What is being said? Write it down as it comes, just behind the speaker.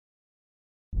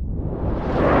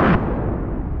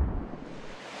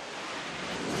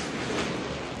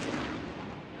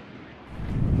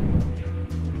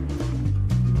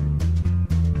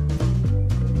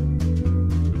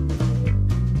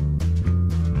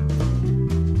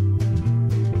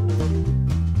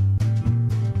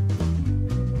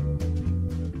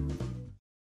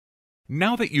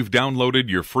Now that you've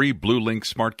downloaded your free BlueLink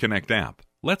Smart Connect app,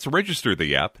 let's register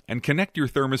the app and connect your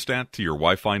thermostat to your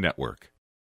Wi-Fi network.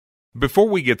 Before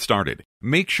we get started,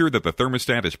 make sure that the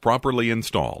thermostat is properly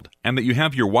installed and that you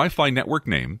have your Wi-Fi network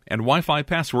name and Wi-Fi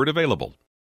password available.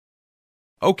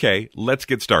 Okay, let's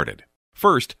get started.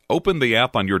 First, open the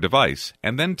app on your device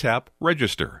and then tap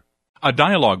Register. A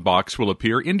dialog box will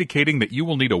appear indicating that you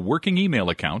will need a working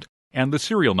email account and the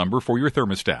serial number for your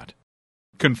thermostat.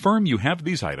 Confirm you have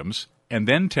these items and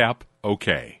then tap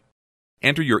OK.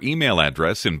 Enter your email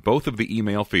address in both of the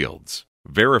email fields.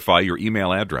 Verify your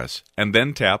email address and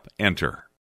then tap Enter.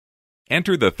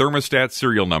 Enter the thermostat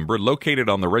serial number located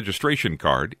on the registration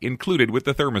card included with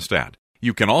the thermostat.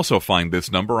 You can also find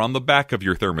this number on the back of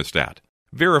your thermostat.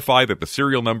 Verify that the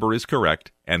serial number is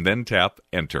correct and then tap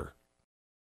Enter.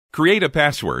 Create a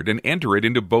password and enter it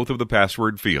into both of the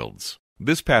password fields.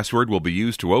 This password will be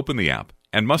used to open the app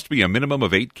and must be a minimum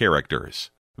of 8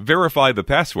 characters. Verify the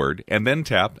password and then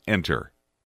tap Enter.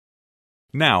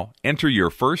 Now, enter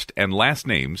your first and last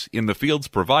names in the fields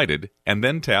provided and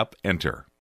then tap Enter.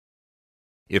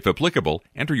 If applicable,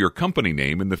 enter your company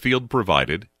name in the field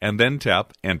provided and then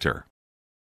tap Enter.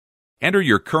 Enter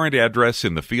your current address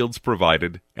in the fields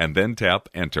provided and then tap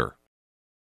Enter.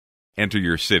 Enter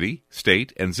your city,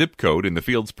 state, and zip code in the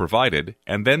fields provided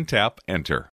and then tap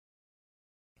Enter.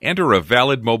 Enter a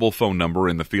valid mobile phone number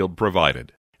in the field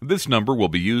provided. This number will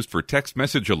be used for text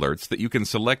message alerts that you can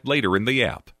select later in the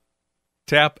app.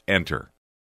 Tap Enter.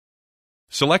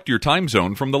 Select your time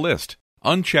zone from the list.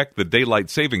 Uncheck the Daylight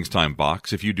Savings Time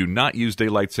box if you do not use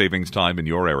Daylight Savings Time in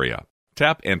your area.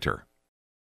 Tap Enter.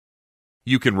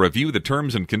 You can review the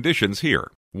terms and conditions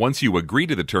here. Once you agree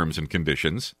to the terms and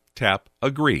conditions, tap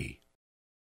Agree.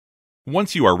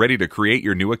 Once you are ready to create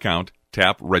your new account,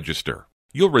 tap Register.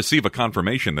 You'll receive a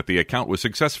confirmation that the account was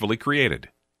successfully created.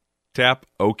 Tap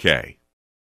OK.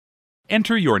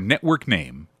 Enter your network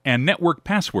name and network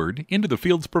password into the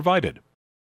fields provided.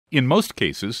 In most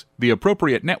cases, the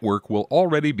appropriate network will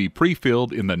already be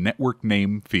pre-filled in the network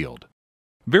name field.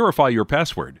 Verify your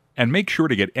password and make sure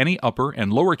to get any upper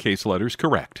and lowercase letters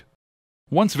correct.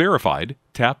 Once verified,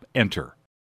 tap Enter.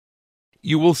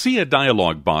 You will see a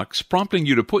dialog box prompting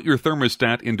you to put your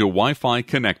thermostat into Wi-Fi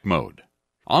Connect mode.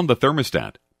 On the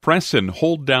thermostat, press and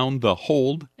hold down the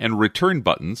Hold and Return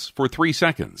buttons for 3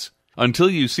 seconds until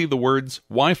you see the words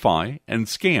Wi-Fi and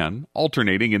Scan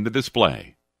alternating in the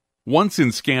display. Once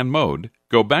in scan mode,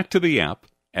 go back to the app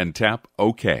and tap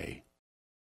OK.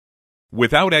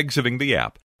 Without exiting the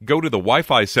app, go to the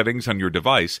Wi-Fi settings on your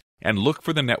device and look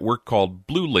for the network called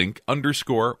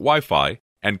BlueLink_Wi-Fi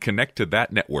and connect to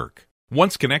that network.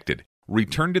 Once connected,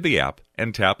 return to the app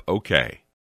and tap OK.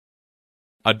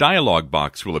 A dialog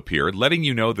box will appear letting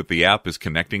you know that the app is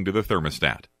connecting to the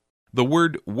thermostat. The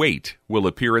word Wait will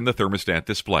appear in the thermostat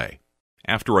display.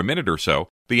 After a minute or so,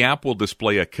 the app will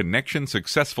display a Connection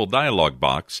Successful dialog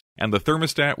box and the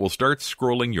thermostat will start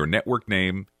scrolling your network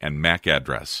name and MAC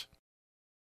address.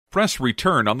 Press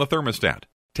Return on the thermostat.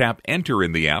 Tap Enter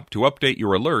in the app to update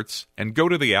your alerts and go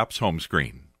to the app's home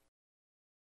screen.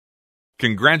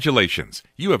 Congratulations!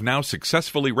 You have now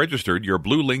successfully registered your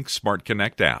BlueLink Smart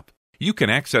Connect app. You can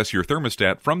access your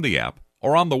thermostat from the app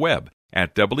or on the web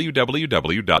at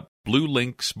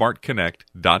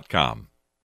www.bluelinksmartconnect.com.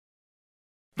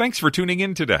 Thanks for tuning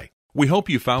in today. We hope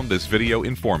you found this video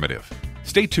informative.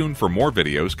 Stay tuned for more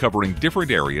videos covering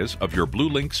different areas of your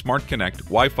BlueLink Smart Connect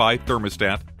Wi-Fi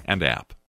thermostat and app.